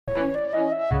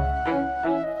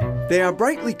They are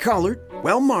brightly colored,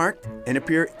 well marked, and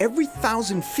appear every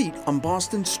 1,000 feet on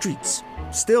Boston streets.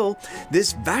 Still,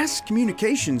 this vast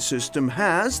communication system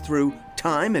has, through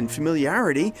time and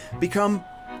familiarity, become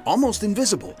almost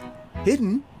invisible,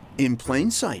 hidden in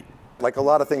plain sight. Like a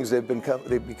lot of things, they've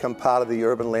become part of the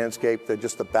urban landscape. They're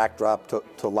just a backdrop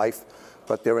to life,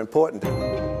 but they're important.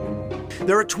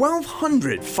 There are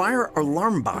 1,200 fire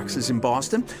alarm boxes in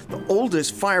Boston, the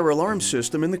oldest fire alarm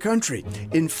system in the country.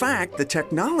 In fact, the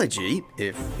technology,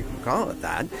 if you can call it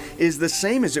that, is the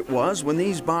same as it was when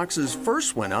these boxes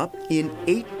first went up in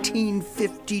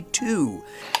 1852.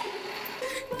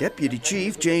 Deputy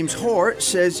Chief James Hoare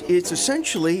says it's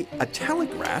essentially a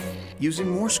telegraph using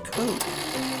Morse code.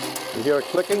 You hear it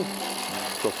clicking,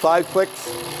 so 5 clicks,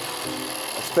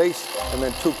 a space, and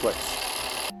then 2 clicks.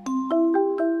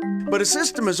 But a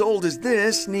system as old as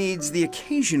this needs the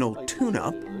occasional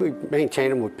tune-up. We maintain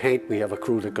them with paint. We have a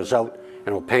crew that goes out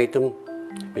and will paint them,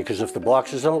 because if the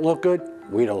boxes don't look good,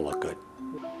 we don't look good.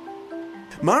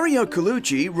 Mario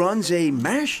Colucci runs a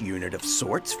MASH unit of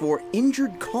sorts for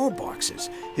injured call boxes.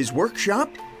 His workshop,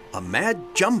 a mad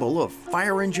jumble of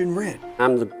fire engine red.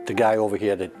 I'm the guy over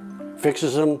here that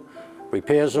fixes them,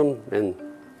 repairs them, and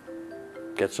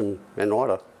gets them in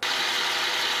order.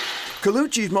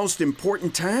 Colucci's most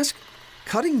important task?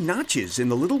 Cutting notches in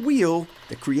the little wheel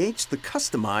that creates the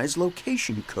customized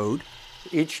location code.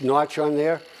 Each notch on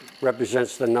there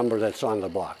represents the number that's on the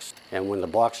box. And when the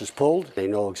box is pulled, they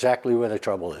know exactly where the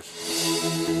trouble is.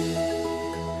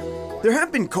 There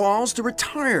have been calls to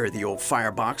retire the old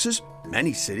fireboxes.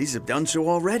 Many cities have done so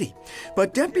already.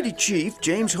 But Deputy Chief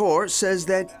James Hoare says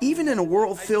that even in a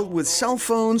world filled with cell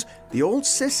phones, the old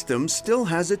system still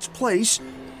has its place.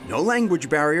 No language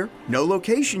barrier, no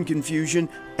location confusion,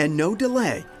 and no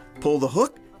delay. Pull the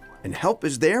hook, and help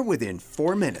is there within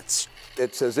 4 minutes.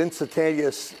 It's as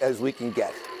instantaneous as we can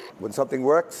get. When something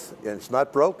works and it's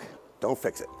not broke, don't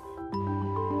fix it.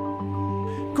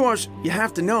 Of course, you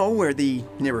have to know where the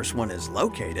nearest one is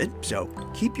located, so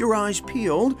keep your eyes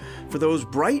peeled for those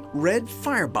bright red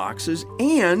fireboxes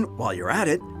and, while you're at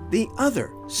it, the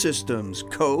other systems,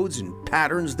 codes, and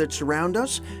patterns that surround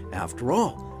us. After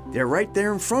all, they're right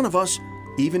there in front of us,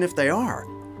 even if they are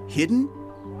hidden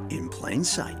in plain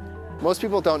sight. Most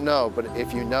people don't know, but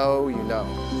if you know, you know.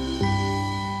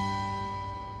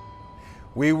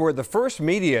 We were the first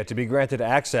media to be granted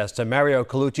access to Mario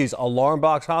Colucci's Alarm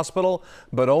Box Hospital,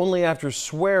 but only after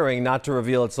swearing not to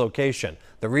reveal its location.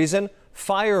 The reason?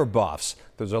 Fire buffs.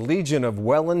 There's a legion of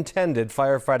well-intended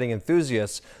firefighting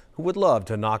enthusiasts who would love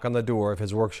to knock on the door of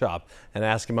his workshop and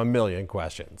ask him a million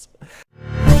questions.